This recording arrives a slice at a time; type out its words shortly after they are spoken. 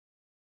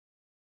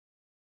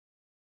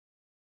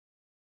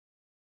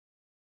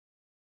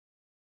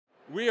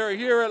We are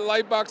here at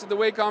Lightbox at the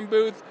Wacom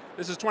booth.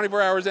 This is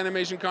 24 Hours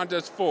Animation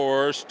Contest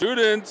for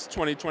Students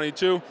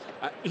 2022.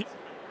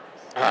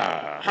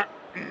 I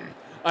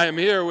am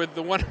here with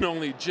the one and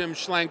only Jim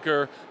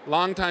Schlenker,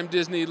 longtime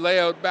Disney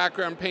layout,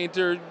 background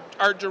painter,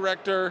 art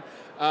director.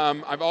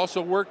 I've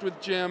also worked with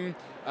Jim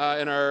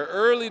in our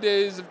early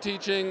days of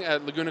teaching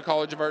at Laguna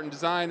College of Art and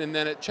Design and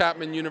then at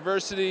Chapman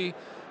University.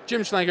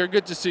 Jim Schlenker,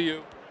 good to see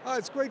you.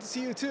 It's great to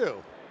see you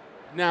too.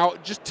 Now,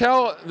 just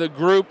tell the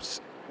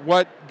groups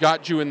what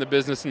got you in the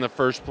business in the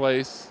first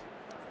place.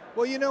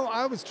 Well, you know,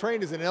 I was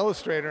trained as an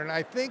illustrator, and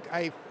I think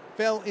I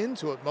fell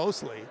into it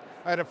mostly.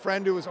 I had a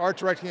friend who was art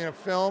directing in a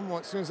film.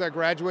 As soon as I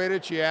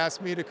graduated, she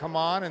asked me to come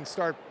on and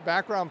start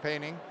background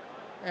painting.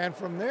 And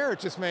from there, it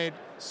just made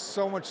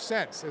so much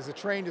sense as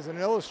trained as an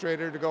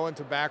illustrator to go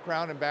into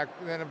background and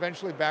then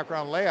eventually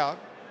background layout,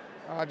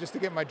 just to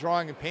get my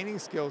drawing and painting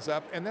skills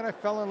up. And then I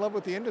fell in love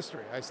with the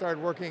industry. I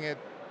started working at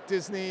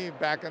Disney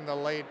back in the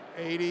late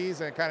 80s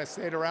and kind of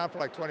stayed around for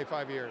like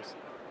 25 years.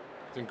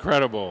 It's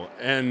incredible.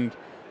 And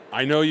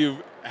I know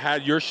you've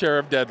had your share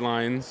of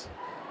deadlines.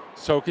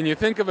 So can you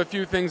think of a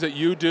few things that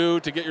you do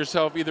to get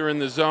yourself either in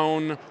the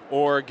zone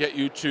or get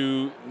you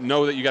to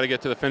know that you got to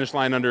get to the finish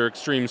line under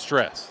extreme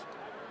stress?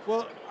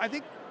 Well, I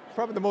think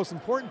probably the most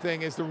important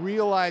thing is to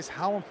realize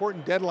how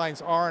important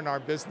deadlines are in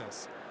our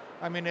business.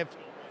 I mean, if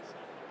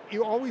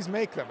you always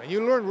make them, and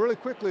you learn really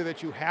quickly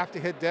that you have to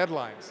hit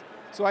deadlines.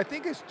 So I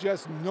think it's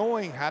just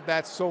knowing how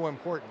that's so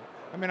important.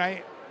 I mean,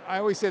 I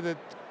always say that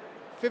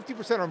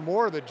 50% or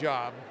more of the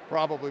job,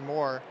 probably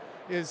more,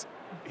 is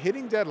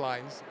hitting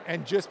deadlines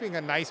and just being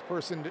a nice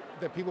person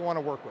that people want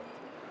to work with.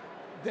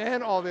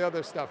 Then all the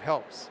other stuff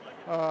helps.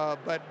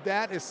 But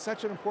that is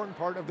such an important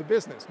part of the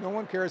business. No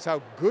one cares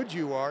how good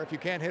you are if you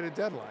can't hit a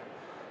deadline.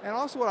 And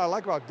also what I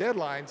like about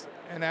deadlines,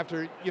 and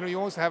after, you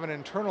almost have an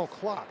internal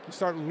clock. You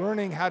start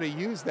learning how to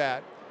use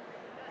that,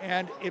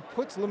 and it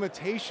puts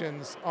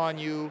limitations on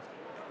you,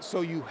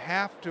 so you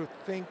have to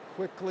think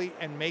quickly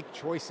and make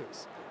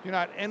choices. You're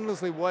not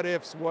endlessly what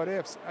ifs, what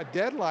ifs. A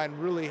deadline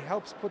really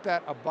helps put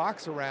a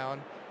box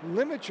around,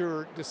 limit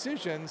your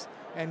decisions,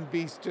 and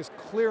be just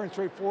clear and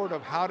straightforward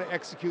of how to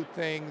execute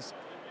things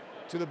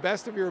to the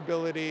best of your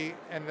ability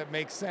and that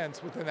makes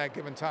sense within that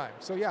given time.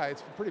 So yeah,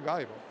 it's pretty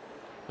valuable.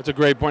 That's a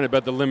great point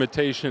about the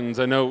limitations.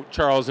 I know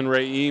Charles and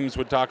Ray Eames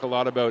would talk a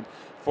lot about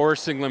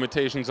forcing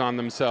limitations on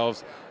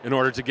themselves in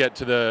order to get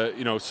to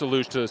the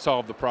solution to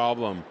solve the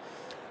problem.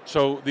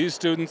 So these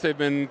students, they've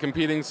been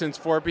competing since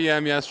 4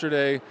 p.m.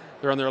 yesterday.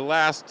 They're on their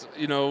last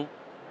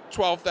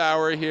 12th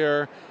hour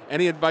here.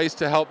 Any advice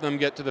to help them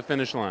get to the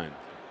finish line?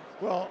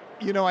 Well,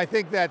 I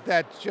think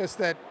that's just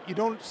that you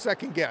don't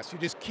second guess. You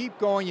just keep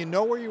going. You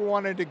know where you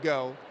wanted to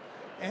go,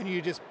 and you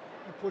just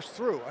push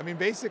through. I mean,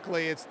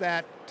 basically, it's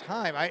that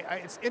time.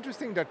 It's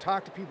interesting to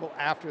talk to people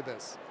after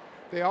this.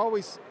 They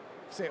always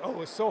say, oh, it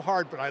was so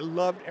hard, but I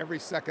loved every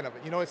second of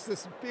it. It's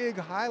this big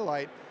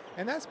highlight,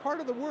 and that's part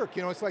of the work.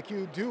 It's like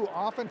you do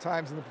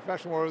oftentimes in the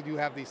professional world, you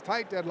have these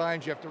tight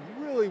deadlines, you have to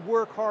really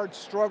work hard,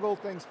 struggle,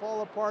 things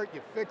fall apart,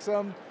 you fix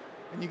them,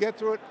 and you get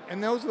through it,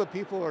 and those are the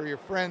people who are your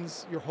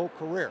friends your whole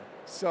career.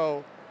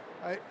 So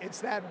it's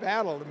that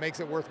battle that makes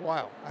it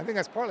worthwhile. I think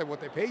that's partly what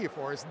they pay you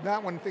for, is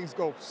not when things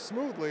go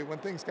smoothly, when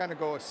things kind of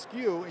go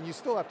askew, and you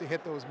still have to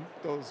hit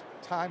those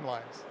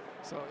timelines.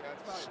 So yeah,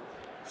 it's valuable.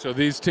 So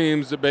these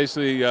teams,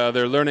 basically,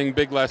 they're learning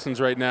big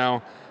lessons right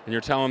now, and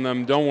you're telling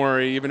them, don't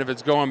worry, even if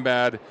it's going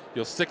bad,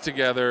 you'll stick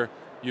together.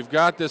 You've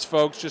got this,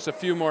 folks, just a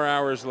few more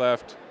hours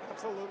left.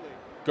 Absolutely.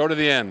 Go to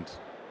the end.